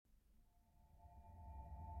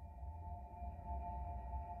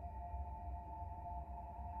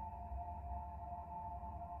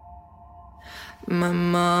My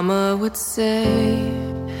mama would say,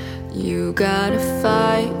 you gotta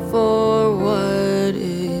fight for what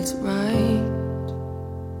is right.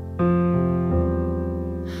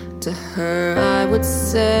 To her I would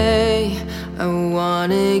say, I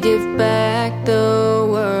wanna give back the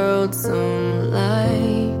world some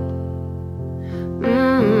light.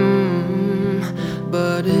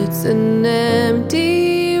 But it's an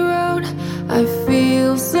empty road. I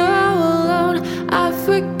feel so alone. I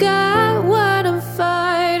forgot what I'm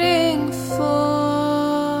fighting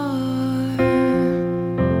for.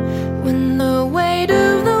 When the weight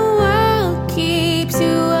of the world keeps you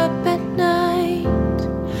up at night,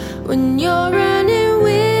 when you're running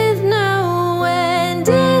with no end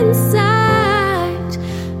in sight,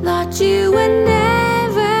 thought you would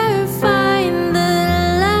never find the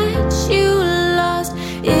light you lost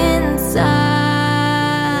inside,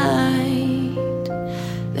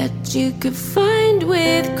 that you could find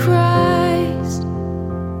with Christ.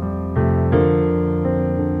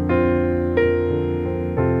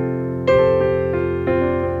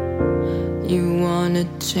 You wanna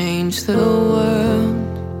change the world,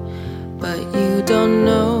 but you don't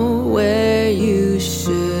know where you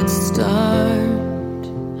should start.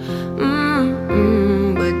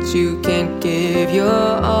 But you can't give your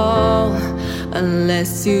all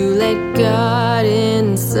unless you let God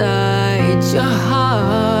inside your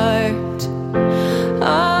heart.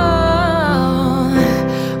 Oh,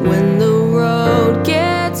 when the road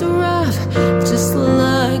gets rough, just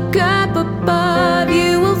look up above.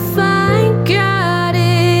 You will find God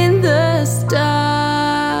in the stars.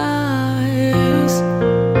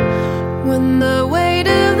 When the weight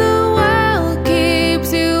of the world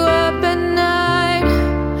keeps you up at night,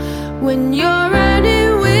 when you're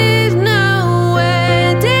running with no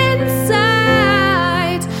end in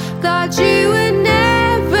sight, thought you would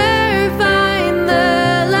never find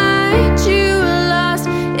the light you lost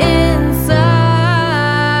inside,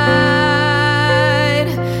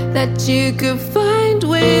 that you could find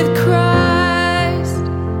with Christ.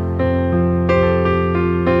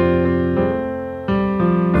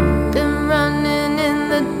 Been running in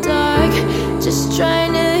the dark, just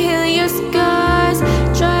trying to heal your scars.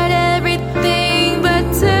 Tried everything but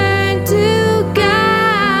turned to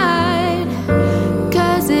God,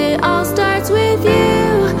 'cause it all starts with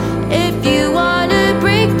you. If you wanna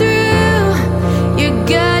break through, you're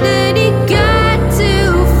gonna need God to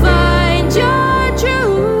find your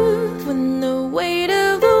truth. When the weight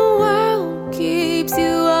of the world keeps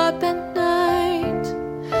you up at night,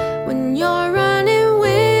 when you're running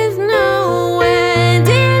with no end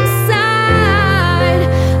inside,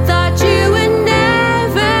 thought you would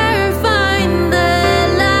never find the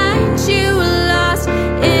light you lost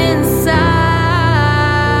inside,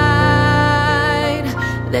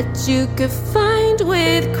 that you could find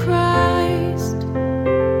with Christ.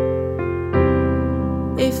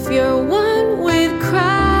 If you're one with Christ.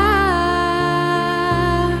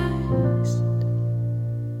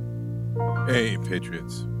 Hey,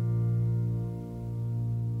 Patriots.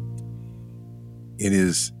 It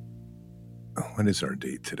is, what is our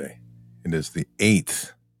date today? It is the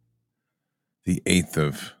 8th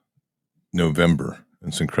of November.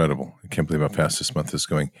 It's incredible. I can't believe how fast this month is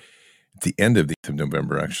going. At the end of the 8th of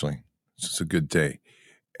November, actually. It's just a good day.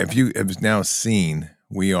 If you have now seen,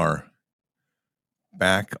 we are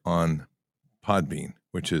back on Podbean,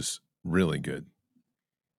 which is really good.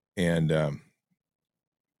 And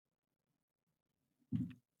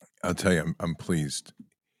I'll tell you, I'm pleased.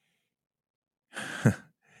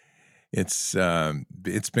 It's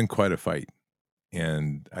been quite a fight,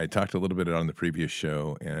 and I talked a little bit on the previous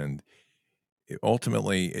show, and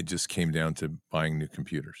ultimately it just came down to buying new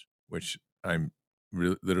computers, which I'm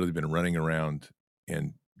literally been running around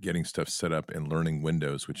and getting stuff set up and learning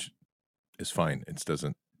Windows, which is fine. It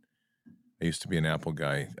doesn't. I used to be an Apple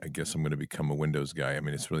guy. I guess I'm going to become a Windows guy. I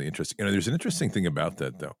mean, it's really interesting. You know, there's an interesting thing about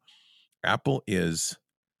that, though. Apple is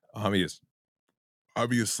obvious.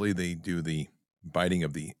 Obviously, they do the biting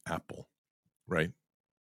of the apple, right?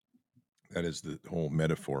 That is the whole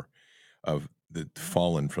metaphor of the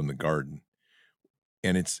fallen from the garden.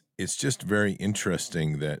 And it's just very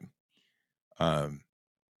interesting that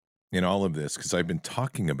in all of this, because I've been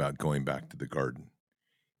talking about going back to the garden.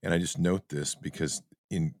 And I just note this because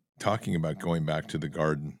in talking about going back to the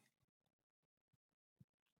garden,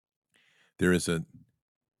 there is a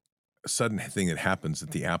sudden thing that happens that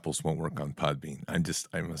the apples won't work on Podbean. I'm just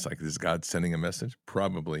like, is God sending a message?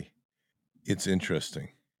 Probably. It's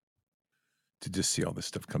interesting to just see all this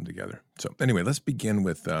stuff come together. So anyway, let's begin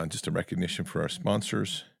with just a recognition for our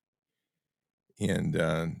sponsors.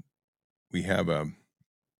 And we have a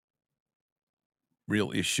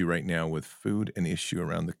real issue right now with food, an issue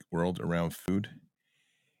around the world around food.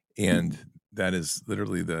 And that is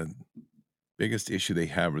literally the biggest issue they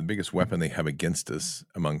have, or the biggest weapon they have against us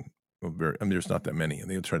among, there's not that many, and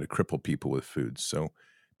they'll try to cripple people with food. So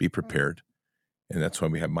be prepared. And that's why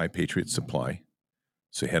we have My Patriot Supply.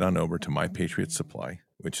 So head on over to My Patriot Supply,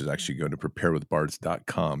 which is actually go to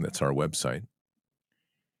preparewithbards.com. That's our website.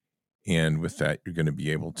 And with that, you're going to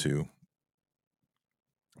be able to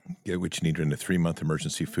get what you need in a 3-month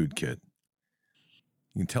emergency food kit.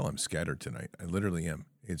 You can tell I'm scattered tonight. I literally am.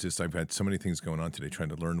 It's just I've had so many things going on today trying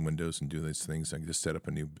to learn Windows and do these things. I just set up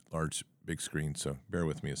a new big screen, so bear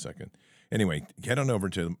with me a second. Anyway, head on over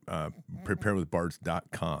to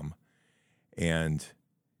preparewithbards.com and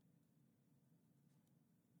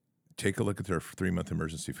take a look at their 3-month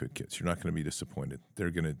emergency food kits. You're not going to be disappointed.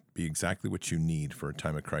 They're going to be exactly what you need for a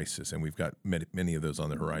time of crisis, and we've got many of those on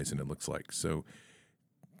the horizon, it looks like. So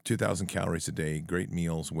 2,000 calories a day, great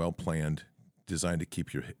meals, well-planned, designed to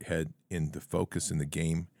keep your head in the focus in the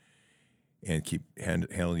game and keep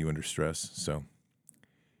handle you under stress. So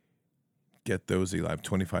get those. They'll have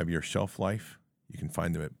 25-year shelf life. You can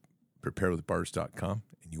find them at preparewithbards.com,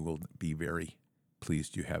 and you will be very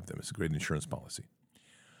pleased you have them. It's a great insurance policy.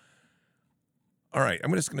 All right,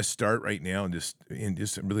 I'm just going to start right now and just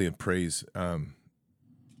really a praise and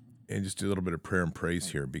just do a little bit of prayer and praise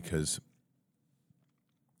here, because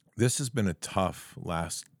this has been a tough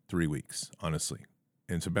last 3 weeks, honestly.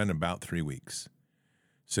 And it's been about 3 weeks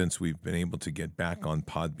since we've been able to get back on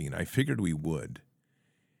Podbean. I figured we would,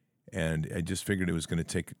 and I just figured it was going to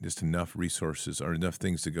take just enough resources or enough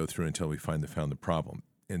things to go through until we found the problem.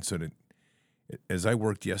 And so as I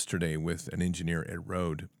worked yesterday with an engineer at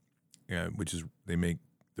Rode, which is they make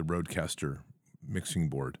the Rodecaster mixing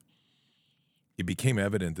board, it became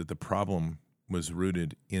evident that the problem was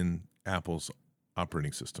rooted in Apple's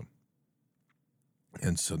operating system.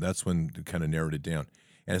 And so that's when we kind of narrowed it down.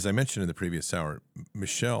 And as I mentioned in the previous hour,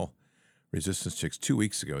 Michelle, Resistance Chicks, 2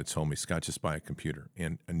 weeks ago, had told me, Scott, just buy a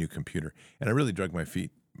new computer. And I really drug my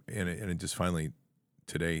feet. And it just finally,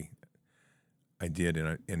 today, I did.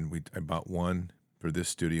 And I bought one for this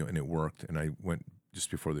studio, and it worked. And I went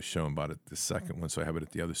just before the show and bought the second one, so I have it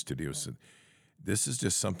at the other studio. So this is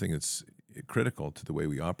just something that's critical to the way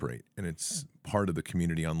we operate, and it's part of the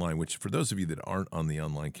community online, which for those of you that aren't on the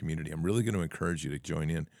online community, I'm really going to encourage you to join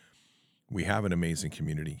in. We have an amazing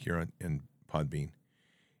community here in Podbean,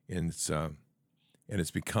 and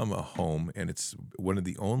it's become a home, and it's one of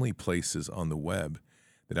the only places on the web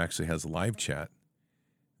that actually has live chat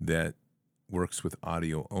that works with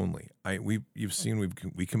audio only. You've seen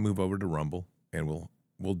we can move over to Rumble, and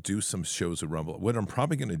we'll do some shows of Rumble. What I'm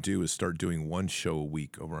probably going to do is start doing one show a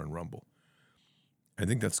week over on Rumble. I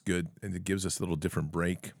think that's good, and it gives us a little different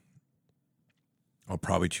break. I'll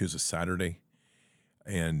probably choose a Saturday,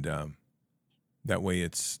 and that way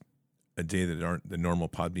it's a day that the normal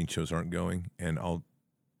Podbean shows aren't going, and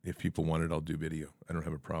if people want it, I'll do video. I don't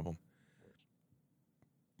have a problem.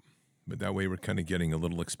 But that way we're kind of getting a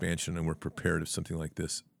little expansion, and we're prepared if something like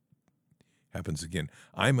this happens again.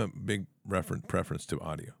 I'm a big preference to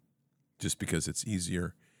audio, just because it's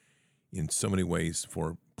easier in so many ways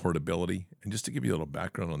for portability. And just to give you a little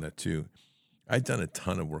background on that too, I've done a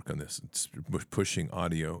ton of work on this. It's pushing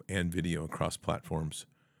audio and video across platforms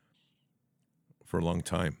for a long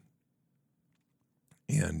time.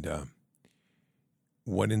 And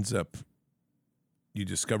what ends up you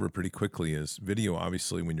discover pretty quickly is video,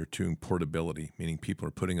 obviously, when you're doing portability, meaning people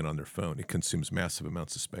are putting it on their phone, it consumes massive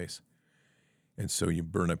amounts of space. And so you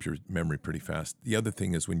burn up your memory pretty fast. The other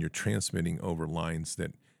thing is when you're transmitting over lines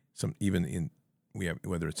that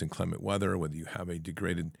whether it's inclement weather, whether you have a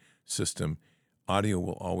degraded system, audio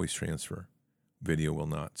will always transfer, video will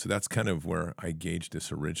not. So that's kind of where I gauged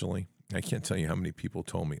this originally. I can't tell you how many people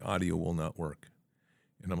told me audio will not work.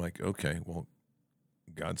 And I'm like, okay, well,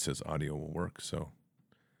 God says audio will work, so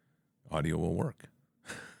audio will work.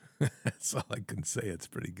 That's all I can say. It's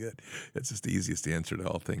pretty good. It's just the easiest answer to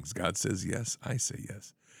all things. God says yes, I say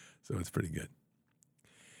yes. So it's pretty good.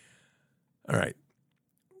 All right.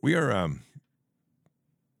 We are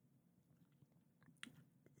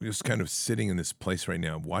just kind of sitting in this place right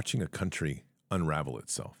now, watching a country unravel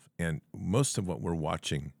itself. And most of what we're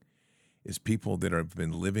watching is people that have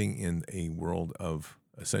been living in a world of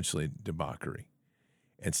essentially debauchery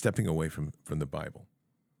and stepping away from the Bible.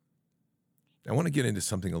 I want to get into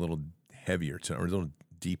something a little heavier or a little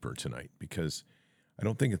deeper tonight, because I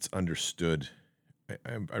don't think it's understood.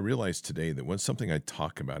 I realized today that when something I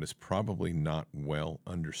talk about is probably not well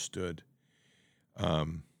understood.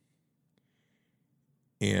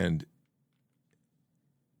 And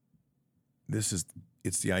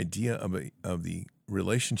it's the idea of the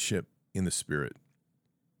relationship in the Spirit.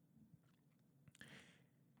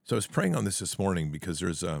 So I was praying on this morning because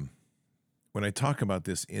there's when I talk about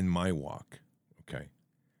this in my walk, okay,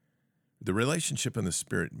 the relationship in the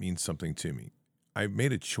Spirit means something to me. I've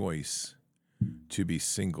made a choice to be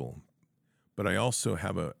single, but I also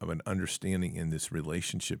have an understanding in this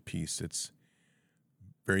relationship piece that's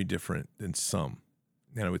very different than some.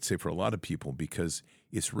 And I would say for a lot of people, because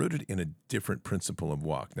it's rooted in a different principle of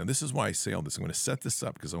walk. Now, this is why I say all this. I'm going to set this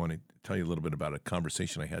up because I want to tell you a little bit about a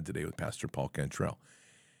conversation I had today with Pastor Paul Cantrell.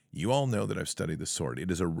 You all know that I've studied the sword.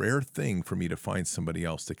 It is a rare thing for me to find somebody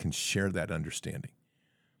else that can share that understanding.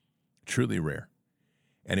 Truly rare.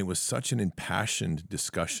 And it was such an impassioned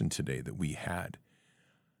discussion today that we had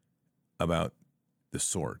about the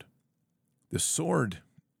sword. The sword,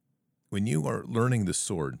 when you are learning the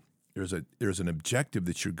sword, there's an objective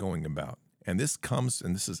that you're going about. And this comes,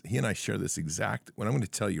 and he and I share this exact, what I'm going to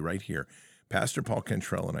tell you right here. Pastor Paul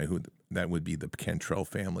Cantrell and I, that would be the Cantrell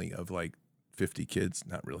family of like 50 kids,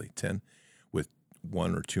 not really 10, with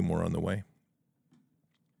 1 or 2 more on the way.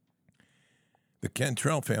 The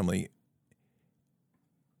Cantrell family,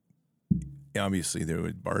 obviously, they're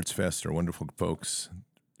at Bard's Fest. They're wonderful folks.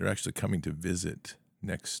 They're actually coming to visit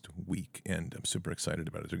next week, and I'm super excited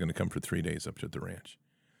about it. They're going to come for 3 days up to the ranch.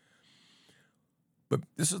 But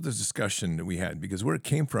this is the discussion that we had, because where it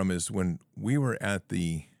came from is when we were at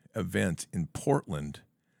the event in Portland,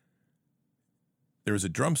 there was a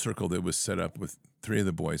drum circle that was set up with 3 of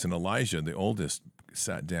the boys, and Elijah, the oldest,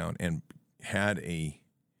 sat down and had a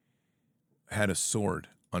sword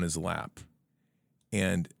on his lap.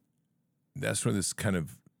 And that's where this kind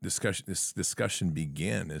of discussion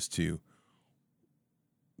began as to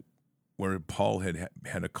where Paul had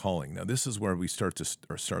a calling. Now, this is where we start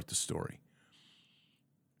the story.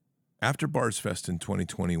 After Bard's Fest in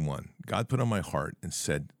 2021, God put on my heart and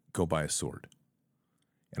said, "Go buy a sword."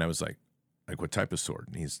 And I was like, what type of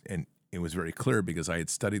sword? And it was very clear because I had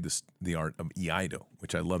studied the art of Iaido,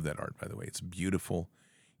 which I love that art, by the way. It's beautiful.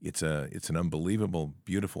 It's an unbelievable,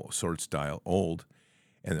 beautiful sword style, old.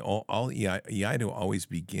 And all Iaido always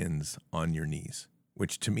begins on your knees,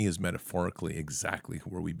 which to me is metaphorically exactly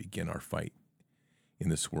where we begin our fight in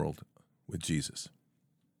this world with Jesus.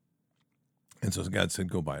 And so God said,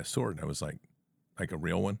 "Go buy a sword." And I was like a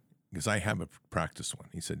real one? Because I have a practice one.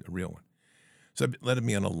 He said, "A real one." So it led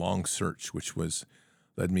me on a long search, which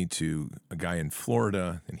led me to a guy in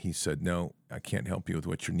Florida. And he said, "No, I can't help you with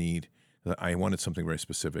what you need." I wanted something very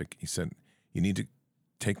specific. He said, "You need to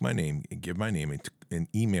take my name and give my name and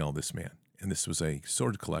email this man." And this was a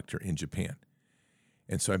sword collector in Japan.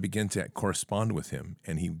 And so I began to correspond with him,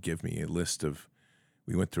 and he would give me a list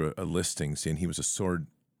we went through a listing, saying he was a sword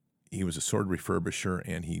refurbisher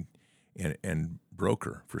and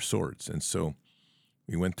broker for swords. And so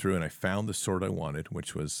we went through, and I found the sword I wanted,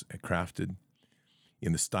 which was crafted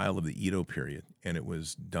in the style of the Edo period. And it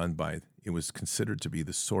was considered to be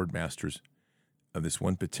the sword masters of this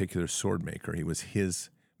one particular sword maker. It was his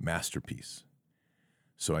masterpiece.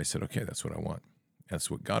 So I said, okay, that's what I want. That's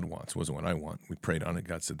what God wants. It wasn't what I want. We prayed on it.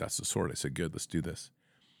 God said, "That's the sword." I said, "Good, let's do this."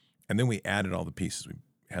 And then we added all the pieces. We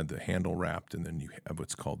had the handle wrapped, and then you have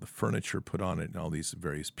what's called the furniture put on it, and all these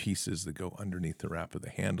various pieces that go underneath the wrap of the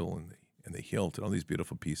handle and the hilt, and all these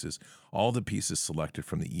beautiful pieces. All the pieces selected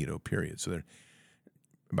from the Edo period. So they're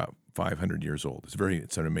about 500 years old.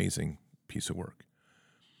 It's an amazing piece of work.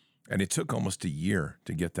 And it took almost a year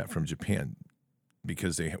to get that from Japan,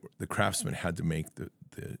 because the craftsman had to make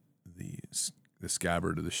the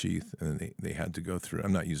scabbard of the sheath, and then they had to go through.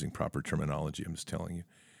 I'm not using proper terminology. I'm just telling you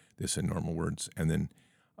this in normal words. And then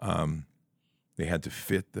they had to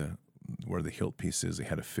fit where the hilt piece is. They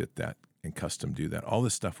had to fit that and custom do that. All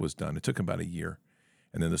this stuff was done. It took about a year,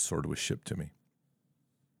 and then the sword was shipped to me.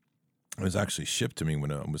 It was actually shipped to me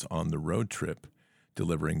when I was on the road trip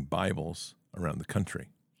delivering Bibles around the country.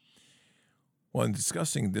 Well, in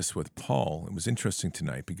discussing this with Paul, it was interesting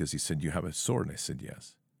tonight because he said, "You have a sword?" And I said,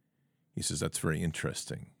 "Yes." He says, "That's very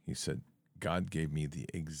interesting." He said, "God gave me the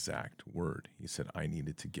exact word." He said, "I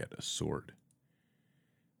needed to get a sword."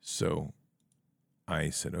 So I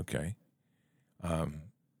said, "Okay,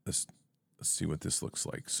 let's see what this looks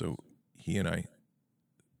like." So he and I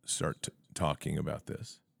start talking about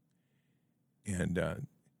this and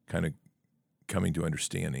kind of coming to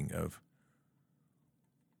understanding of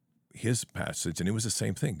his passage. And it was the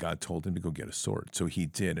same thing. God told him to go get a sword. So he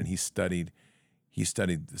did, and he studied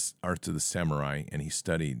the art of the samurai, and he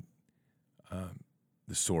studied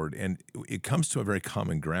the sword. And it comes to a very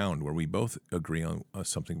common ground where we both agree on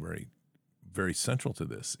something very, very central to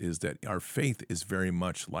this, is that our faith is very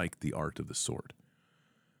much like the art of the sword.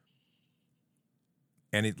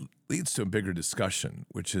 And it leads to a bigger discussion,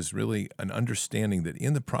 which is really an understanding that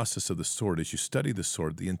in the process of the sword, as you study the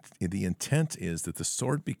sword, the intent is that the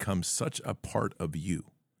sword becomes such a part of you.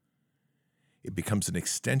 It becomes an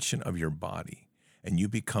extension of your body, and you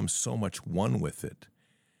become so much one with it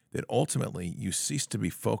that ultimately you cease to be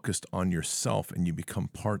focused on yourself and you become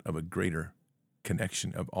part of a greater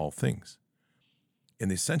connection of all things.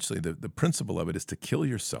 And essentially, the principle of it is to kill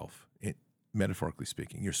yourself, metaphorically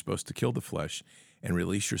speaking. You're supposed to kill the flesh and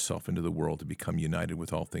release yourself into the world to become united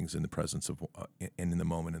with all things in the presence of and in the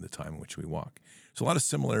moment and the time in which we walk. So a lot of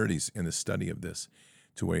similarities in the study of this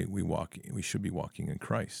to the way we walk. We should be walking in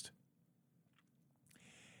Christ.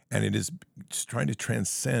 And it is trying to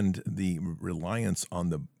transcend the reliance on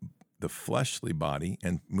the fleshly body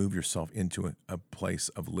and move yourself into a place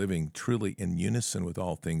of living truly in unison with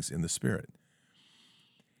all things in the Spirit.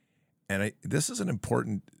 And this is an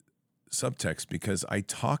important subtext because I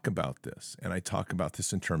talk about this, and I talk about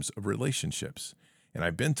this in terms of relationships. And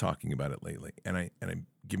I've been talking about it lately, and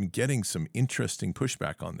I'm getting some interesting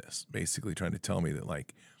pushback on this, basically trying to tell me that,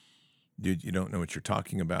 like, dude, you don't know what you're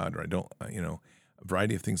talking about, or I don't, a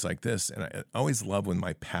variety of things like this. And I always love when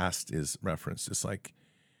my past is referenced. It's like,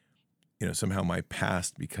 somehow my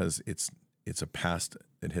past, because it's a past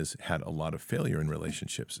that has had a lot of failure in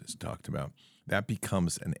relationships, is talked about. That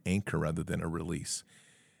becomes an anchor rather than a release.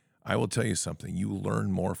 I will tell you something. You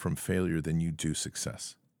learn more from failure than you do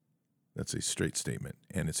success. That's a straight statement,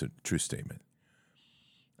 and it's a true statement.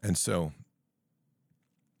 And so,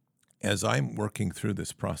 as I'm working through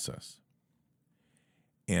this process,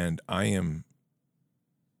 and I am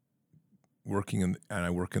working and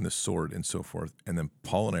I work in the sword and so forth, and then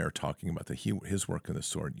Paul and I are talking about his work in the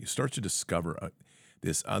sword, you start to discover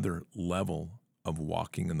this other level of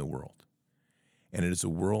walking in the world. And it is a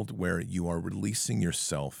world where you are releasing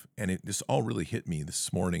yourself. And this all really hit me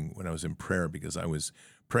this morning when I was in prayer, because I was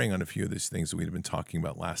praying on a few of these things that we'd been talking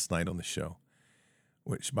about last night on the show,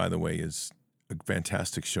 which, by the way, is a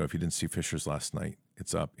fantastic show. If you didn't see Fisher's last night,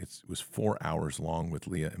 it's up. It was 4 hours long with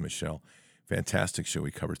Leah and Michelle. Fantastic show.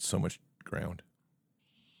 We covered so much ground.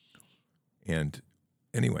 And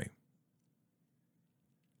anyway,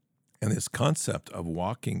 and this concept of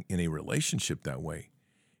walking in a relationship that way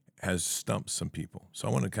has stumped some people. So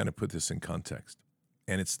I want to kind of put this in context.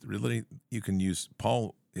 And it's really, you can use,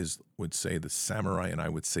 Paul would say the samurai, and I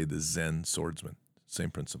would say the Zen swordsman.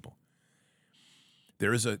 Same principle.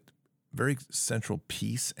 There is a very central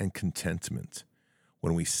peace and contentment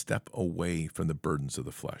when we step away from the burdens of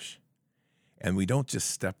the flesh. And we don't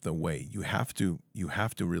just step away. You have to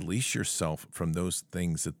release yourself from those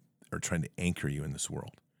things that are trying to anchor you in this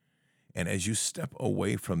world. And as you step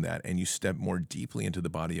away from that and you step more deeply into the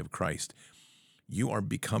body of Christ, you are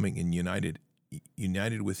becoming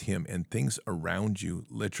united with him, and things around you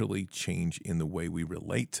literally change in the way we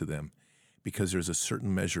relate to them, because there's a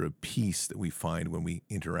certain measure of peace that we find when we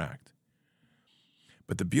interact.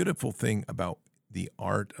 But the beautiful thing about the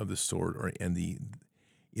art of the sword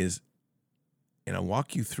is, and I'll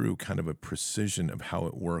walk you through kind of a precision of how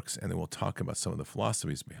it works, and then we'll talk about some of the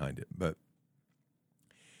philosophies behind it. But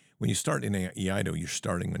when you start in Iaido, you're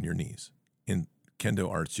starting on your knees. In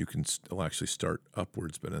Kendo arts, you can still actually start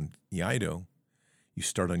upwards, but in Iaido, you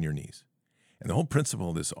start on your knees. And the whole principle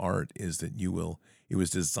of this art is that it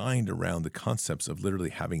was designed around the concepts of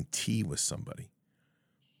literally having tea with somebody.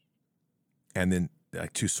 And then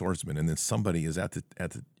like two swordsmen, and then somebody is at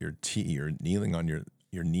your tea, you're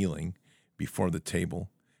kneeling before the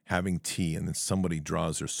table, having tea, and then somebody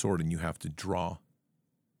draws their sword, and you have to draw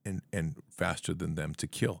and faster than them to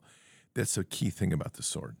kill. That's a key thing about the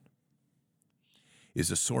sword. Is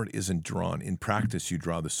the sword isn't drawn. In practice, you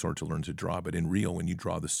draw the sword to learn to draw, but in real, when you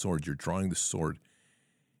draw the sword, you're drawing the sword,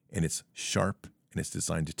 and it's sharp, and it's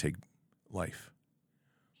designed to take life.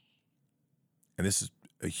 And this is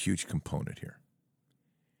a huge component here.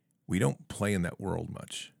 We don't play in that world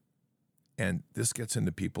much. And this gets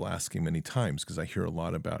into people asking many times, because I hear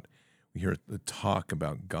we hear the talk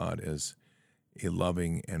about God as a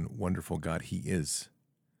loving and wonderful God. He is.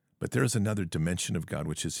 But there is another dimension of God,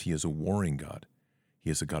 which is he is a warring God. He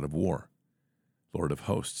is a God of war, Lord of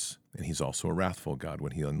hosts, and he's also a wrathful God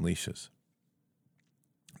when he unleashes.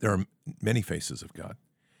 There are many faces of God,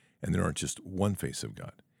 and there aren't just one face of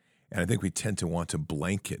God. And I think we tend to want to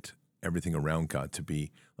blanket everything around God to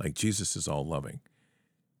be like Jesus is all loving.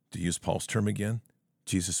 To use Paul's term again,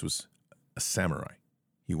 Jesus was a samurai.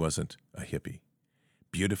 He wasn't a hippie.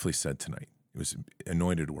 Beautifully said tonight. It was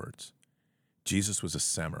anointed words. Jesus was a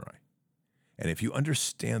samurai. And if you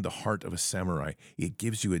understand the heart of a samurai, it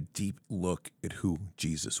gives you a deep look at who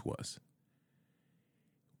Jesus was.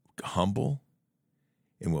 Humble,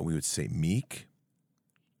 and what we would say meek,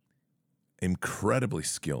 incredibly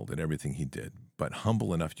skilled at everything he did, but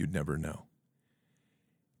humble enough you'd never know.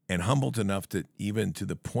 And humbled enough that even to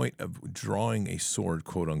the point of drawing a sword,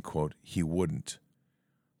 quote unquote, he wouldn't.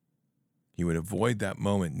 He would avoid that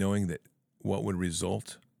moment knowing that what would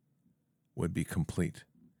result would be complete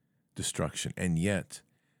destruction. And yet,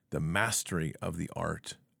 the mastery of the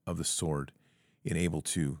art of the sword in able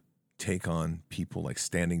to take on people like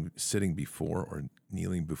sitting before or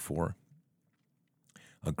kneeling before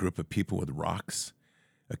a group of people with rocks,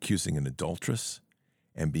 accusing an adulteress,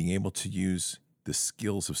 and being able to use the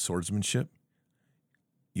skills of swordsmanship,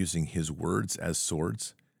 using his words as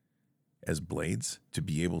swords, as blades, to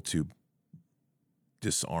be able to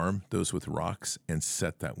disarm those with rocks and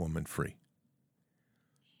set that woman free.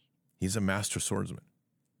 He's a master swordsman.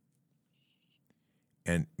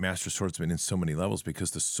 And master swordsman in so many levels, because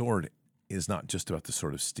the sword is not just about the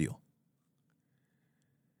sword of steel.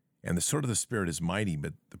 And the sword of the Spirit is mighty,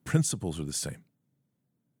 but the principles are the same.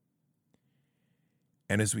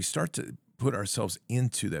 And as we start to put ourselves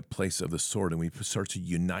into that place of the sword and we start to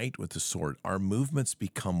unite with the sword, our movements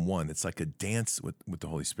become one. It's like a dance with the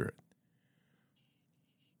Holy Spirit.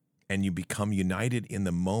 And you become united in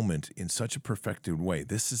the moment in such a perfected way.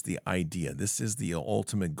 This is the idea. This is the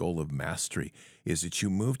ultimate goal of mastery, is that you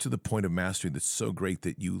move to the point of mastery that's so great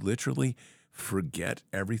that you literally forget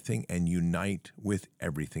everything and unite with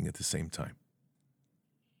everything at the same time.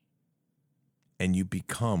 And you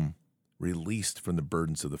become released from the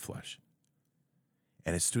burdens of the flesh.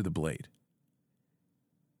 And it's through the blade.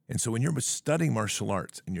 And so when you're studying martial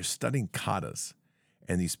arts and you're studying katas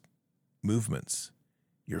and these movements,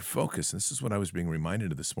 your focus, and this is what I was being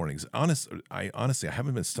reminded of this morning, is I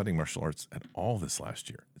haven't been studying martial arts at all this last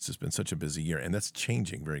year. It's just been such a busy year, and that's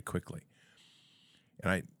changing very quickly.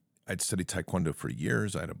 And I'd studied Taekwondo for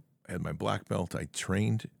years. I had my black belt. I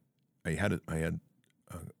trained. I had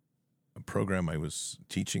a program I was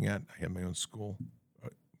teaching at. I had my own school,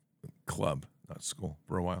 club, not school,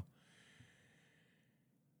 for a while.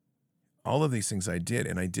 All of these things I did,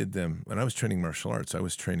 and I did them when I was training martial arts. I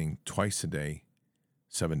was training twice a day,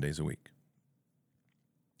 7 days a week.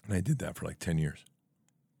 And I did that for like 10 years.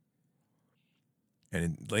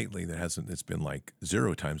 And lately, it's been like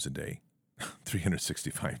 0 times a day,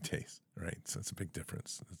 365 days, right? So it's a big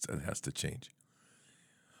difference. It has to change.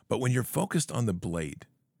 But when you're focused on the blade,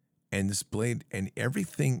 and this blade, and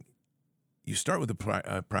everything, you start with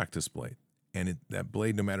a practice blade. And that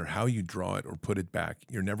blade, no matter how you draw it or put it back,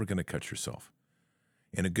 you're never going to cut yourself.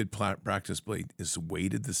 And a good practice blade is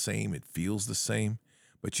weighted the same. It feels the same,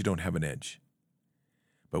 but you don't have an edge.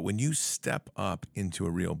 But when you step up into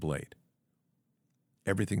a real blade,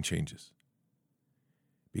 everything changes.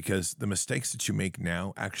 Because the mistakes that you make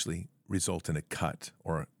now actually result in a cut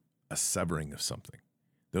or a severing of something.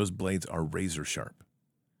 Those blades are razor sharp.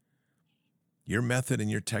 Your method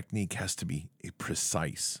and your technique has to be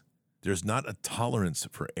precise. There's not a tolerance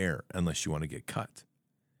for error unless you want to get cut.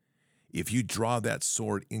 If you draw that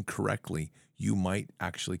sword incorrectly, you might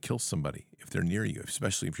actually kill somebody if they're near you,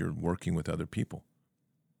 especially if you're working with other people.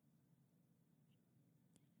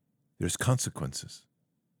 There's consequences.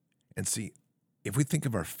 And see, if we think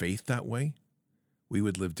of our faith that way, we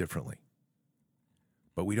would live differently.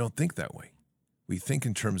 But we don't think that way. We think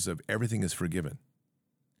in terms of everything is forgiven.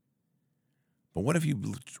 But what if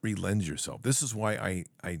you relent yourself? This is why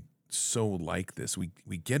I so like this. We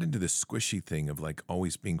get into this squishy thing of like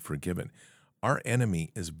always being forgiven. Our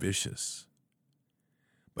enemy is vicious.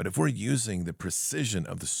 But if we're using the precision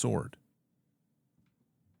of the sword,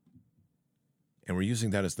 and we're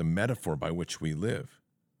using that as the metaphor by which we live,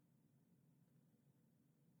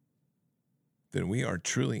 then we are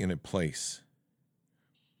truly in a place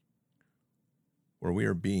where we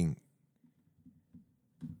are being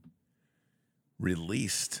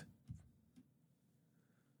released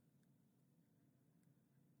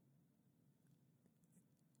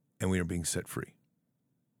and we are being set free.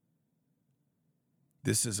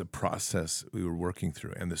 This is a process we were working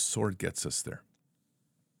through, and the sword gets us there.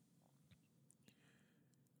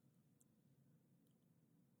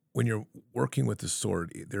 When you're working with the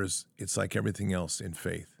sword, it's like everything else in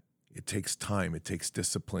faith. It takes time. It takes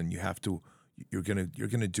discipline. You're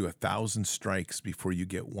gonna do 1,000 strikes before you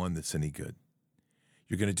get one that's any good.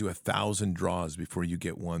 You're gonna do 1,000 draws before you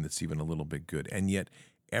get one that's even a little bit good. And yet,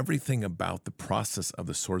 everything about the process of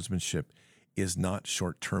the swordsmanship is not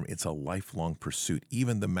short-term. It's a lifelong pursuit.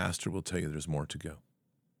 Even the master will tell you there's more to go.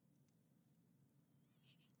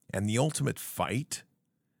 And the ultimate fight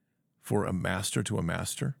for a master to a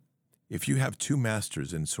master, if you have 2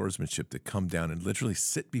 masters in swordsmanship that come down and literally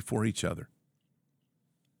sit before each other,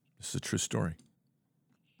 this is a true story,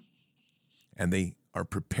 and they are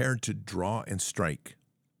prepared to draw and strike.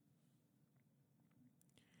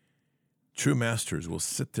 True masters will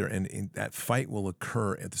sit there, and that fight will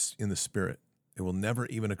occur in the spirit. It will never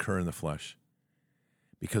even occur in the flesh,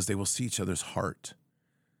 because they will see each other's heart.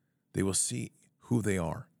 They will see who they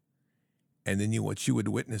are. And then what you would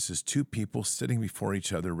witness is two people sitting before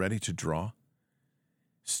each other, ready to draw,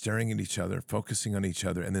 staring at each other, focusing on each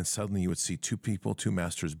other, and then suddenly you would see two people, two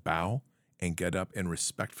masters bow and get up and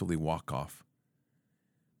respectfully walk off.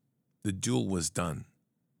 The duel was done.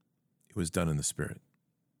 It was done in the spirit,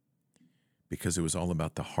 because it was all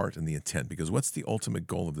about the heart and the intent. Because what's the ultimate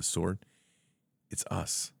goal of the sword? It's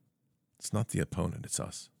us. It's not the opponent, it's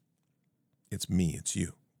us. It's me, it's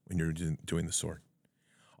you, when you're doing the sword.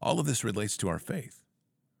 All of this relates to our faith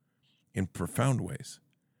in profound ways.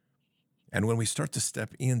 And when we start to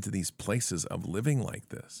step into these places of living like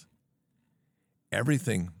this,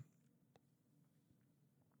 everything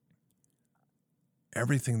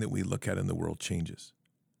that we look at in the world changes.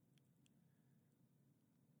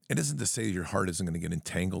 It isn't to say your heart isn't going to get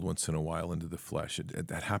entangled once in a while into the flesh.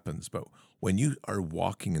 That happens. But when you are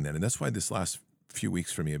walking in that, and that's why this last few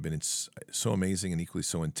weeks for me have been so amazing and equally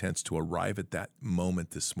so intense, to arrive at that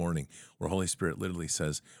moment this morning where Holy Spirit literally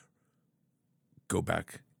says, go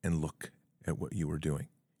back and look at what you were doing.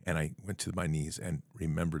 And I went to my knees and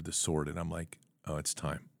remembered the sword, and I'm like, oh, it's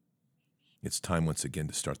time. It's time once again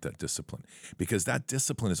to start that discipline, because that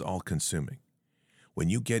discipline is all consuming. When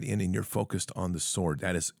you get in and you're focused on the sword,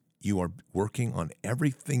 that is, you are working on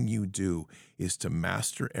everything you do is to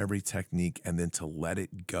master every technique and then to let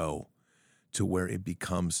it go to where it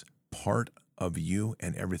becomes part of you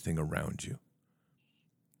and everything around you.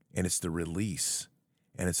 And it's the release,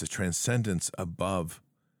 and it's a transcendence above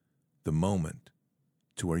the moment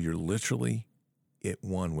to where you're literally at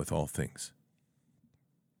one with all things.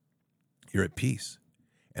 You're at peace.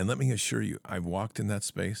 And let me assure you, I've walked in that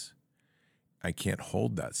space. I can't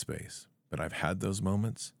hold that space, but I've had those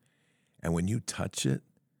moments. And when you touch it,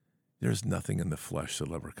 there's nothing in the flesh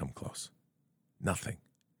that'll ever come close. Nothing.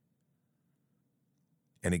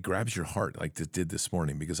 And it grabs your heart like it did this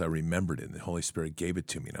morning, because I remembered it and the Holy Spirit gave it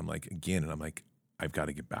to me. And I'm like, I've got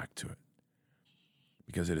to get back to it,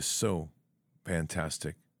 because it is so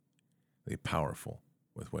fantastically powerful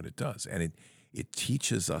with what it does. And it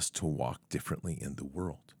teaches us to walk differently in the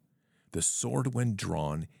world. The sword, when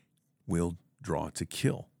drawn, will draw to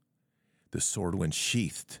kill. The sword, when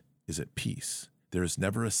sheathed, is at peace. There is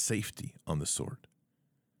never a safety on the sword.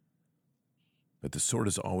 But the sword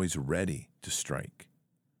is always ready to strike.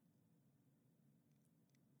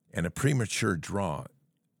 And a premature draw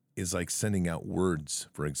is like sending out words,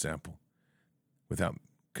 for example, without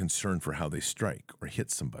concern for how they strike or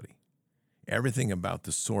hit somebody. Everything about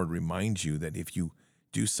the sword reminds you that if you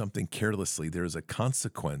do something carelessly, there is a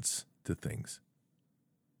consequence to things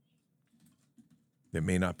that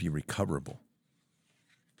may not be recoverable.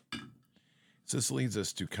 So this leads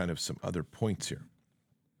us to kind of some other points here.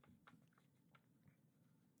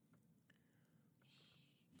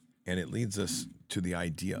 And it leads us to the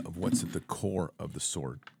idea of what's at the core of the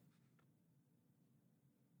sword.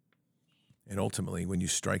 And ultimately, when you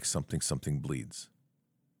strike something, something bleeds.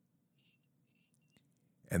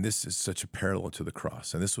 And this is such a parallel to the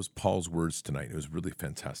cross. And this was Paul's words tonight. It was really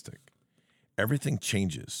fantastic. Everything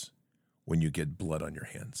changes when you get blood on your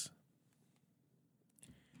hands.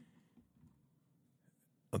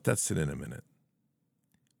 Let that sit in a minute.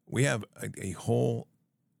 We have a whole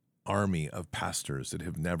army of pastors that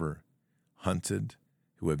have never hunted,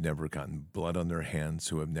 who have never gotten blood on their hands,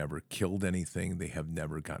 who have never killed anything. They have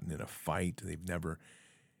never gotten in a fight.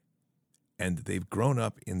 And they've grown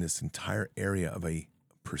up in this entire area of a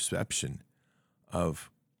perception of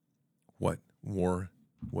what war,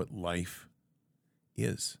 what life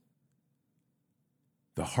is.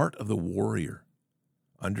 The heart of the warrior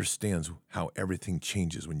understands how everything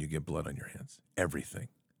changes when you get blood on your hands. Everything.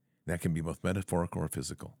 That can be both metaphorical or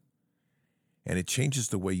physical. And it changes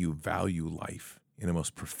the way you value life in a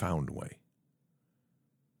most profound way.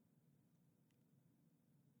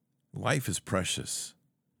 Life is precious.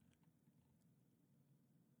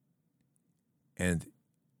 And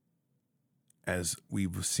as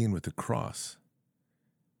we've seen with the cross,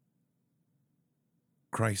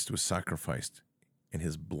 Christ was sacrificed, and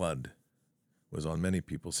his blood was on many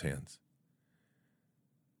people's hands.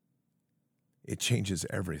 It changes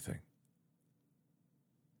everything.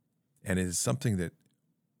 And it is something that,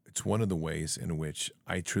 it's one of the ways in which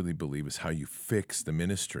I truly believe is how you fix the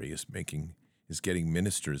ministry, is getting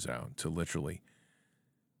ministers out to literally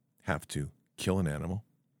have to kill an animal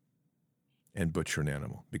and butcher an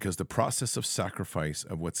animal. Because the process of sacrifice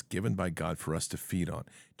of what's given by God for us to feed on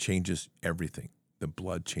changes everything. The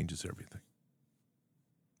blood changes everything.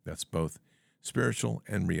 That's both spiritual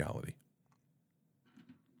and reality.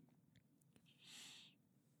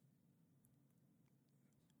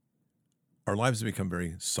 Our lives have become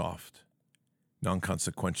very soft,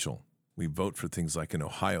 non-consequential. We vote for things like in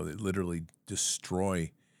Ohio that literally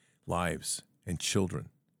destroy lives and children,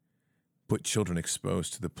 put children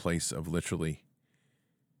exposed to the place of literally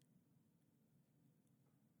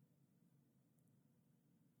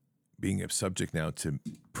being subject now to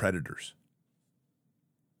predators.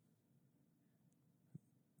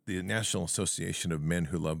 The National Association of Men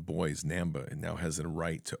Who Love Boys, NAMBA, now has a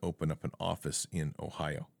right to open up an office in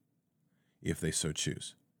Ohio, if they so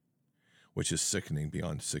choose, which is sickening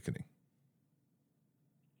beyond sickening.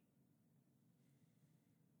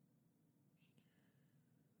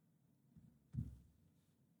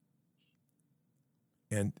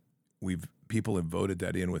 And people have voted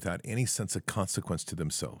that in without any sense of consequence to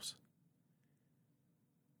themselves.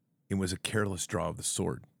 It was a careless draw of the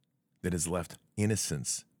sword that has left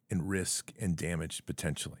innocence and risk and damage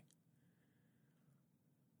potentially.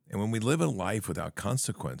 And when we live a life without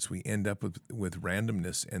consequence, we end up with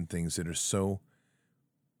randomness and things that are so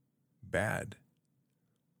bad.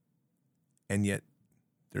 And yet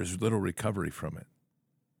there's little recovery from it.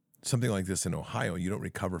 Something like this in Ohio, you don't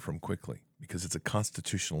recover from quickly because it's a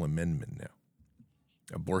constitutional amendment now.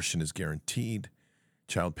 Abortion is guaranteed.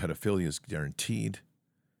 Child pedophilia is guaranteed.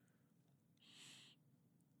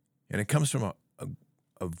 And it comes from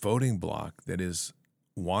a voting bloc that is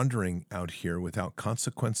wandering out here without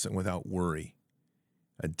consequence and without worry.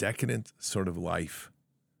 A decadent sort of life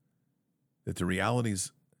that the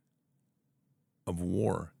realities of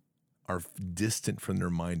war are distant from their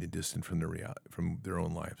mind and distant from from their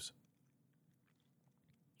own lives.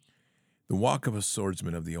 The walk of a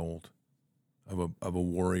swordsman of the old, of a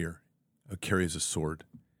warrior who carries a sword.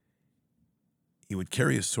 He would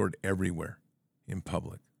carry a sword everywhere in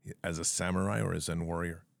public, as a samurai or a Zen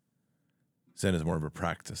warrior. Zen is more of a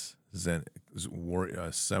practice.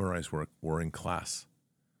 Samurais were in class.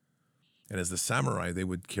 And as the samurai, they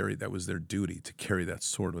would carry, that was their duty, to carry that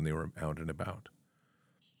sword when they were out and about.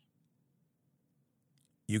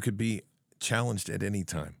 You could be challenged at any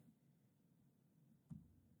time.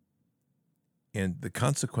 And the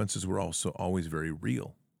consequences were also always very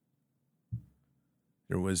real.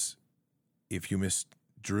 There was, if you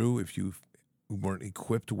misdrew, if you weren't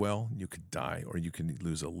equipped well, you could die, or you could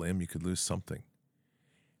lose a limb, you could lose something.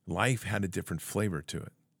 Life had a different flavor to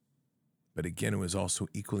it. But again, it was also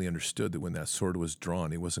equally understood that when that sword was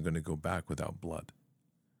drawn, it wasn't going to go back without blood.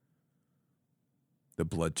 The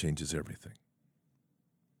blood changes everything.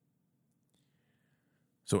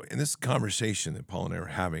 So in this conversation that Paul and I are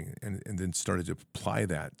having, and then started to apply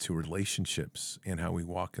that to relationships and how we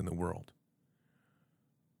walk in the world.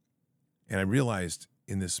 And I realized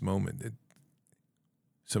in this moment that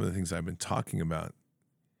some of the things I've been talking about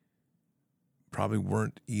probably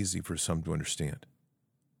weren't easy for some to understand.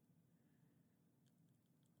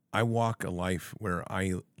 I walk a life where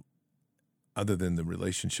other than the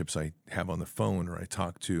relationships I have on the phone or I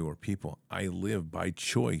talk to or people, I live by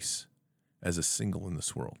choice as a single in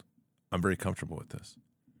this world. I'm very comfortable with this.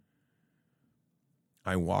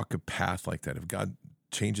 I walk a path like that. If God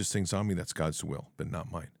changes things on me, that's God's will, but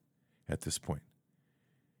not mine at this point.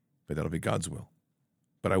 But that'll be God's will.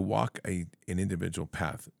 But I walk an individual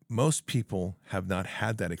path. Most people have not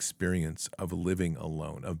had that experience of living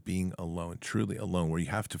alone, of being alone, truly alone, where you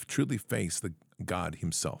have to truly face the God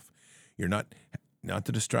himself. You're not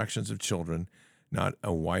the distractions of children, not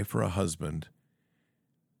a wife or a husband,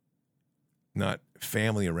 not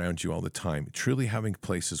family around you all the time. Truly having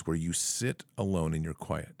places where you sit alone and you're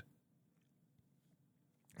quiet.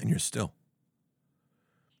 And you're still.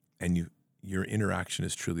 And your interaction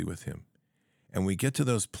is truly with him. And we get to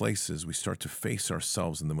those places, we start to face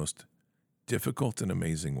ourselves in the most difficult and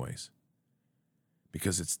amazing ways.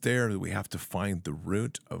 Because it's there that we have to find the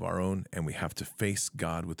root of our own, and we have to face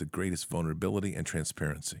God with the greatest vulnerability and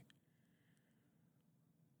transparency.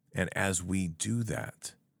 And as we do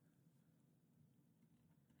that,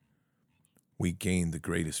 we gain the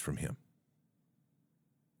greatest from him.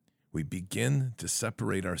 We begin to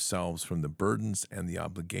separate ourselves from the burdens and the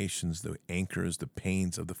obligations, the anchors, the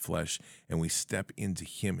pains of the flesh, and we step into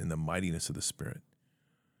him in the mightiness of the Spirit.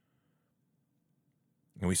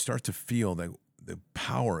 And we start to feel that the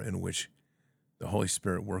power in which the Holy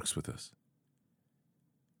Spirit works with us.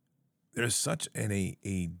 There's such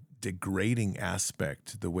a degrading aspect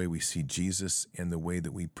to the way we see Jesus and the way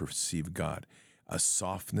that we perceive God. A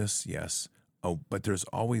softness, yes, but there's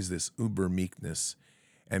always this uber meekness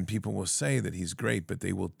And people will say that he's great, but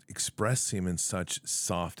they will express him in such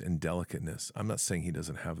soft and delicateness. I'm not saying he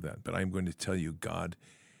doesn't have that, but I'm going to tell you God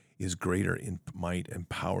is greater in might and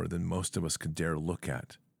power than most of us could dare look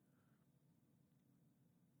at.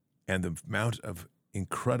 And the amount of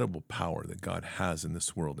incredible power that God has in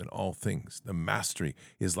this world in all things, the mastery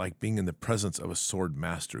is like being in the presence of a sword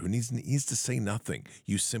master who needs to say nothing.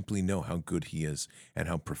 You simply know how good he is and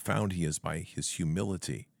how profound he is by his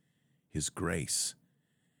humility, his grace,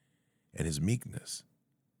 and his meekness.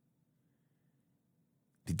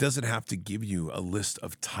 He doesn't have to give you a list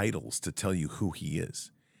of titles to tell you who he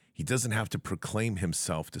is. He doesn't have to proclaim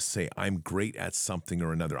himself to say, I'm great at something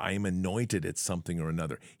or another. I am anointed at something or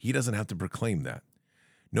another. He doesn't have to proclaim that.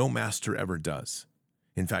 No master ever does.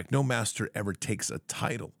 In fact, no master ever takes a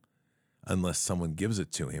title unless someone gives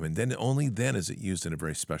it to him. And then only then is it used in a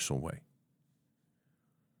very special way.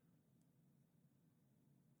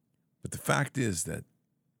 But the fact is that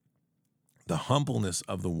the humbleness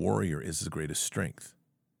of the warrior is his greatest strength.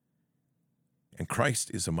 And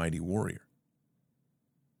Christ is a mighty warrior.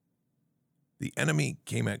 The enemy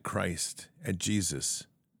came at Christ, at Jesus,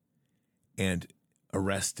 and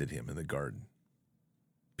arrested him in the garden.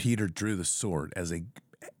 Peter drew the sword as an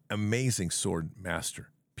amazing sword master,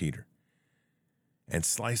 Peter, and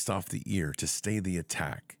sliced off the ear to stay the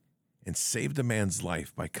attack and saved a man's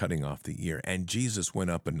life by cutting off the ear. And Jesus went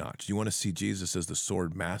up a notch. You want to see Jesus as the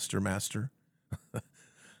sword master?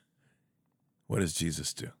 What does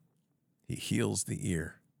Jesus do? He heals the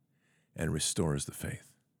ear and restores the faith.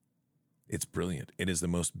 It's brilliant. It is the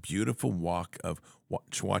most beautiful walk of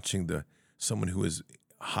watching someone who is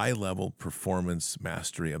high-level performance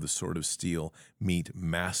mastery of the sword of steel meet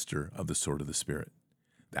master of the sword of the Spirit.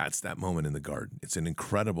 That's that moment in the garden. It's an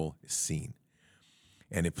incredible scene.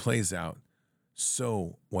 And it plays out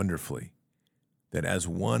so wonderfully that as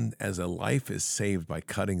a life is saved by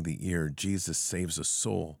cutting the ear, Jesus saves a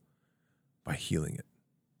soul by healing it.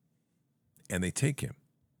 And they take him.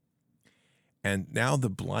 And now the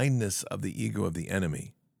blindness of the ego of the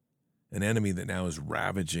enemy, an enemy that now is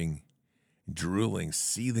ravaging, drooling,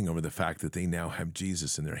 seething over the fact that they now have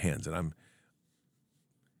Jesus in their hands. And I'm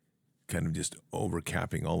kind of just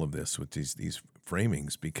overcapping all of this with these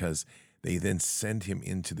framings, because they then send him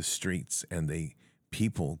into the streets and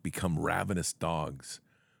people become ravenous dogs.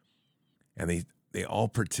 And they all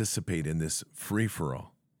participate in this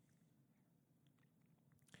free-for-all.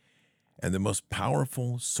 And the most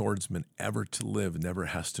powerful swordsman ever to live never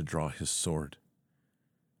has to draw his sword,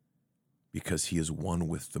 because he is one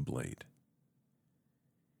with the blade.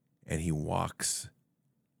 And he walks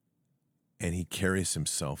and he carries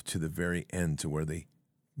himself to the very end, to where they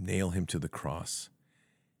nail him to the cross.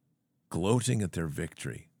 Gloating at their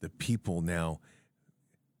victory, the people now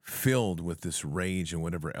filled with this rage and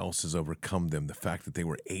whatever else has overcome them, the fact that they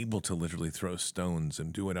were able to literally throw stones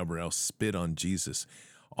and do whatever else, spit on Jesus,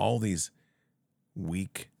 all these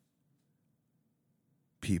weak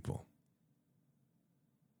people.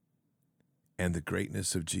 And the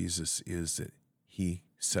greatness of Jesus is that he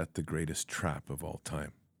set the greatest trap of all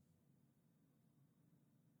time,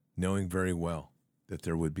 knowing very well that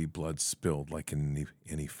there would be blood spilled like in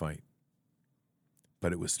any fight.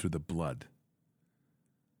 But it was through the blood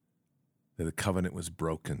that the covenant was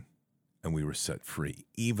broken and we were set free,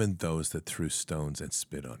 even those that threw stones and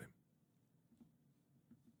spit on him.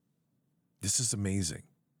 This is amazing.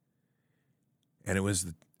 And it was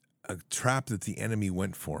a trap that the enemy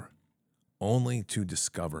went for, only to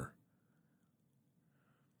discover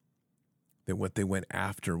that what they went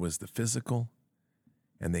after was the physical,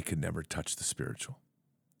 and they could never touch the spiritual.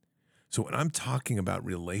 So when I'm talking about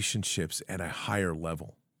relationships at a higher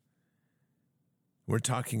level, we're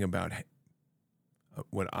talking about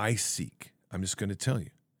what I seek. I'm just going to tell you.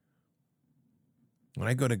 When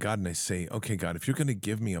I go to God and I say, okay, God, if you're going to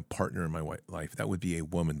give me a partner in my life, that would be a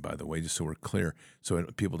woman, by the way, just so we're clear, so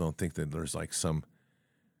people don't think that there's like some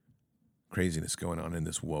craziness going on in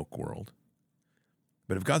this woke world.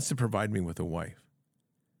 But if God's to provide me with a wife,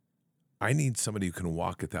 I need somebody who can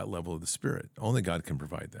walk at that level of the Spirit. Only God can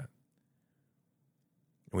provide that.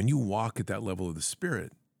 When you walk at that level of the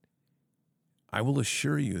Spirit, I will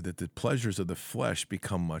assure you that the pleasures of the flesh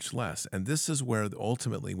become much less. And this is where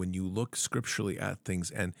ultimately, when you look scripturally at things,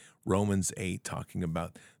 and Romans 8 talking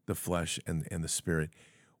about the flesh and the Spirit,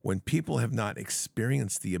 when people have not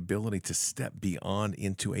experienced the ability to step beyond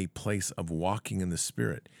into a place of walking in the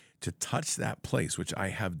Spirit, to touch that place, which I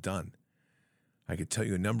have done. I could tell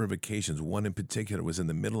you a number of occasions. One in particular was in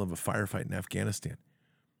the middle of a firefight in Afghanistan.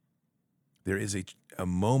 There is a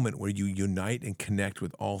moment where you unite and connect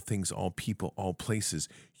with all things, all people, all places.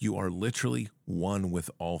 You are literally one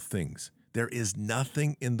with all things. There is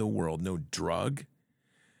nothing in the world, no drug,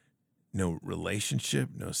 no relationship,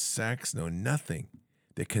 no sex, no nothing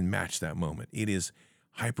that can match that moment. It is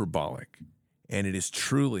hyperbolic, and it is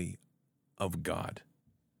truly of God.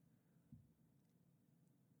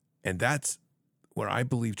 And that's where I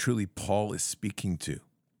believe truly Paul is speaking to.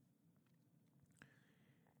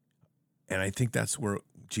 And I think that's where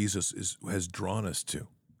Jesus has drawn us to.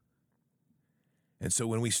 And so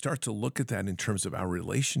when we start to look at that in terms of our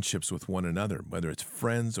relationships with one another, whether it's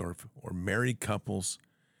friends or married couples,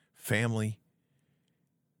 family,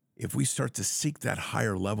 if we start to seek that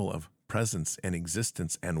higher level of presence and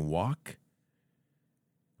existence and walk,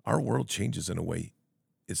 our world changes in a way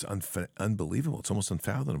it's unbelievable. It's almost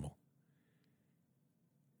unfathomable.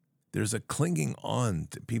 There's a clinging on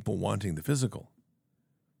to people wanting the physical.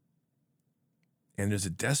 And there's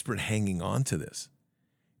a desperate hanging on to this.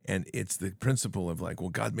 And it's the principle of like, well,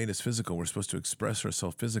 God made us physical. We're supposed to express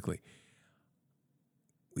ourselves physically.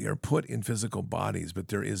 We are put in physical bodies, but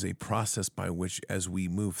there is a process by which, as we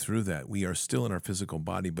move through that, we are still in our physical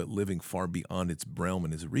body, but living far beyond its realm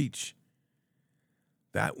and its reach.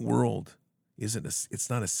 That world it's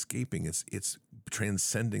not escaping. It's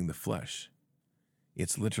transcending the flesh.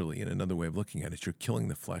 It's literally, in another way of looking at it, you're killing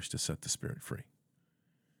the flesh to set the spirit free.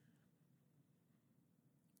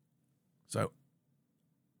 So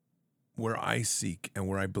where I seek and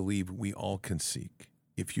where I believe we all can seek,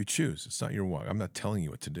 if you choose, it's not your walk. I'm not telling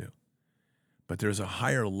you what to do. But there's a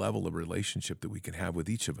higher level of relationship that we can have with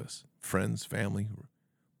each of us, friends, family,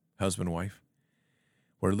 husband, wife,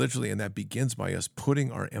 where literally, and that begins by us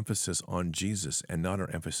putting our emphasis on Jesus and not our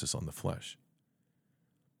emphasis on the flesh.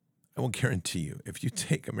 I will guarantee you, if you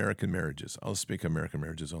take American marriages, I'll speak American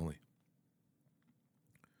marriages only.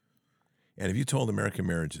 And if you told American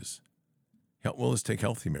marriages, well, let's take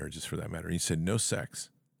healthy marriages for that matter, and you said no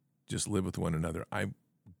sex, just live with one another, I'm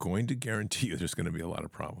going to guarantee you there's going to be a lot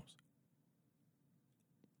of problems.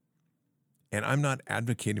 And I'm not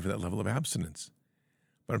advocating for that level of abstinence,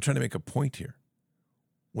 but I'm trying to make a point here.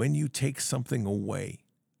 When you take something away,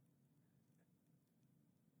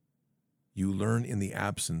 you learn in the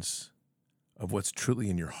absence of what's truly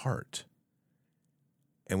in your heart.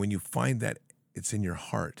 And when you find that it's in your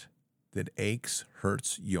heart that aches,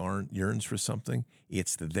 hurts, yearns for something,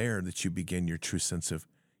 it's there that you begin your true sense of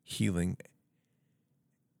healing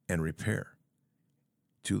and repair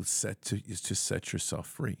to set yourself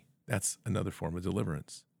free. That's another form of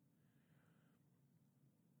deliverance.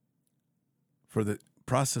 For the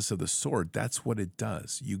process of the sword, that's what it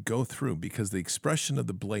does. You go through, because the expression of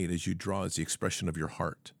the blade as you draw is the expression of your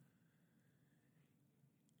heart.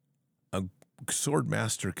 A sword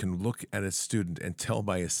master can look at a student and tell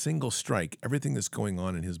by a single strike everything that's going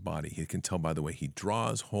on in his body. He can tell by the way he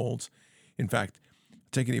draws, holds. In fact,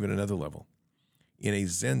 take it even another level. In a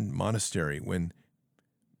Zen monastery, when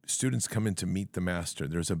students come in to meet the master,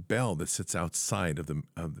 there's a bell that sits outside of the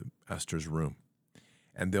master's room.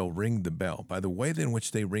 And they'll ring the bell. By the way in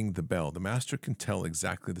which they ring the bell, the master can tell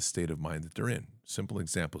exactly the state of mind that they're in. Simple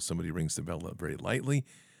example, somebody rings the bell very lightly.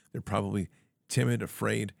 They're probably timid,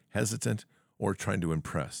 afraid, hesitant, or trying to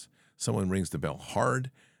impress. Someone rings the bell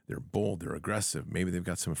hard. They're bold, they're aggressive. Maybe they've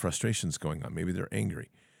got some frustrations going on. Maybe they're angry.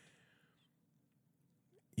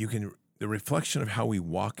 The reflection of how we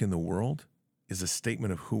walk in the world is a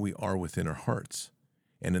statement of who we are within our hearts.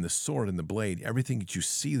 And in the sword and the blade, everything that you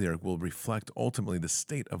see there will reflect ultimately the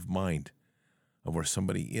state of mind of where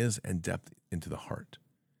somebody is and depth into the heart.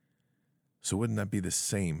 So wouldn't that be the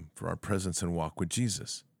same for our presence and walk with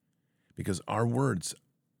Jesus? Because our words,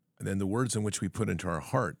 and then the words in which we put into our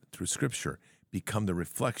heart through Scripture, become the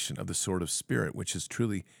reflection of the sword of Spirit, which is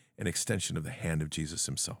truly an extension of the hand of Jesus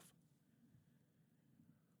himself.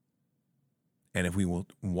 And if we will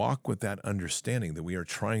walk with that understanding that we are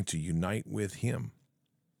trying to unite with him,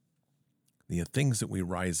 the things that we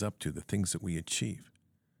rise up to, the things that we achieve,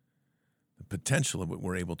 the potential of what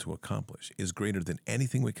we're able to accomplish is greater than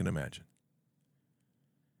anything we can imagine.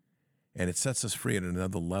 And it sets us free at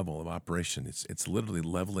another level of operation. It's literally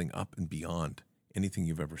leveling up and beyond anything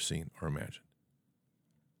you've ever seen or imagined.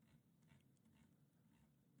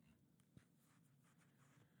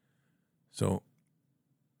 So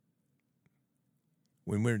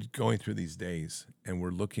when we're going through these days and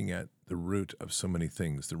we're looking at the root of so many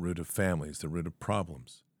things, the root of families, the root of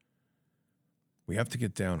problems, we have to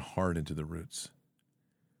get down hard into the roots.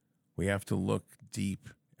 We have to look deep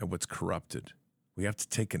at what's corrupted. We have to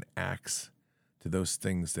take an axe to those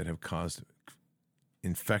things that have caused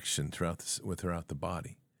infection throughout the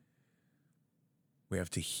body. We have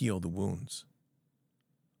to heal the wounds.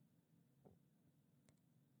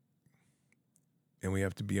 And we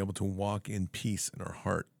have to be able to walk in peace in our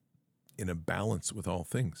heart in a balance with all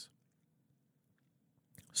things.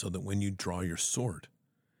 So that when you draw your sword,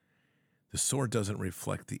 the sword doesn't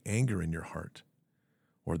reflect the anger in your heart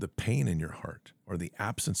or the pain in your heart or the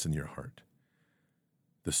absence in your heart.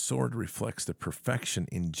 The sword reflects the perfection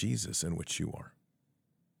in Jesus in which you are.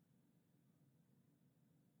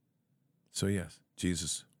 So yes,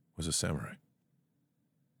 Jesus was a samurai,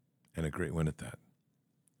 and a great one at that.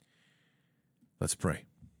 Let's pray.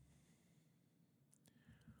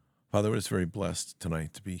 Father, we're just very blessed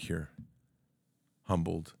tonight to be here,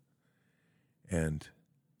 humbled, and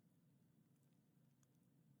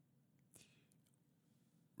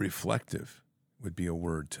reflective would be a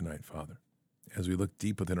word tonight, Father. As we look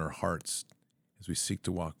deep within our hearts, as we seek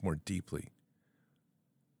to walk more deeply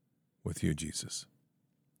with you, Jesus.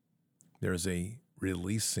 There's a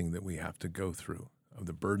releasing that we have to go through of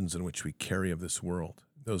the burdens in which we carry of this world.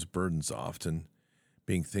 Those burdens often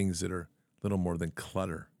being things that are little more than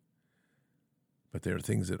clutter, but they are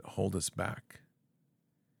things that hold us back,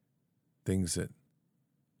 things that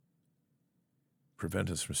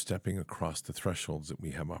prevent us from stepping across the thresholds that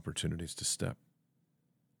we have opportunities to step.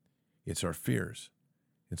 It's our fears,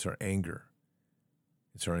 it's our anger,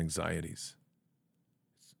 it's our anxieties,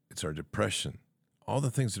 it's our depression, all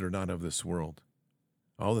the things that are not of this world,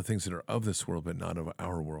 all the things that are of this world but not of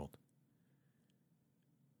our world.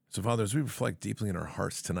 So, Father, as we reflect deeply in our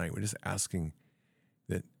hearts tonight, we're just asking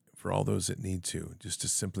that for all those that need to, just to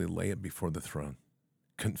simply lay it before the throne.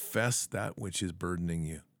 Confess that which is burdening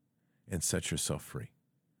you and set yourself free.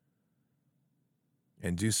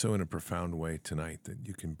 And do so in a profound way tonight, that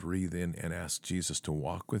you can breathe in and ask Jesus to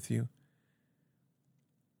walk with you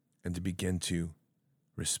and to begin to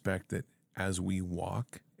respect that as we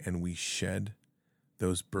walk and we shed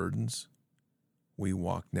those burdens, we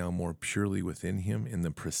walk now more purely within him, in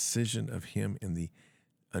the precision of him, in the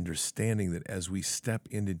understanding that as we step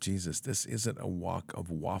into Jesus, this isn't a walk of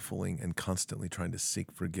waffling and constantly trying to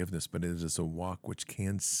seek forgiveness, but it is a walk which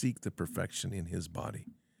can seek the perfection in his body.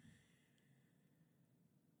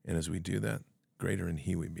 And as we do that, greater in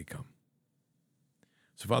he we become.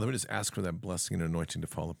 So, Father, we just ask for that blessing and anointing to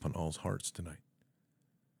fall upon all's hearts tonight.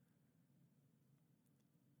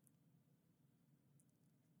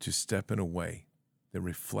 To step in a way that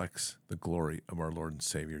reflects the glory of our Lord and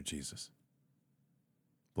Savior, Jesus.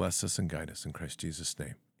 Bless us and guide us in Christ Jesus'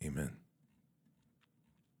 name. Amen.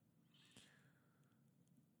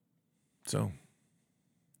 So,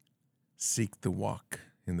 seek the walk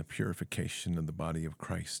in the purification of the body of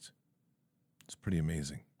Christ. It's pretty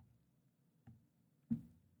amazing.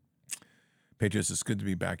 Patriots, it's good to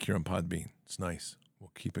be back here on Podbean. It's nice.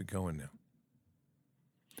 We'll keep it going now.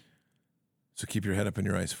 So keep your head up and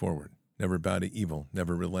your eyes forward. Never bow to evil.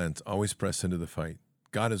 Never relent. Always press into the fight.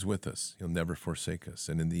 God is with us. He'll never forsake us.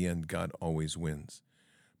 And in the end, God always wins.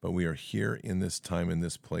 But we are here in this time, in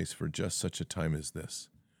this place, for just such a time as this.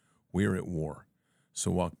 We are at war.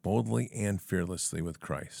 So walk boldly and fearlessly with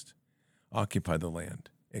Christ. Occupy the land.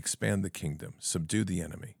 Expand the kingdom. Subdue the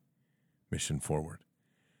enemy. Mission forward.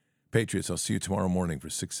 Patriots, I'll see you tomorrow morning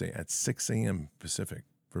at 6 a.m. Pacific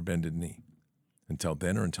for Bended Knee. Until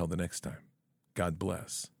then, or until the next time, God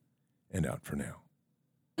bless, and out for now.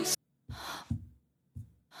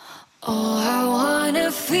 Oh, I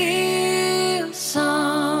wanna feel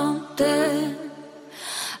something.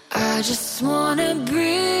 I just wanna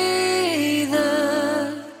breathe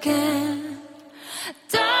again.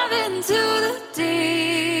 Dive into the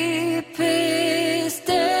deepest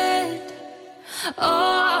end. Oh,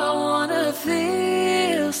 I wanna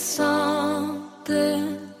feel something.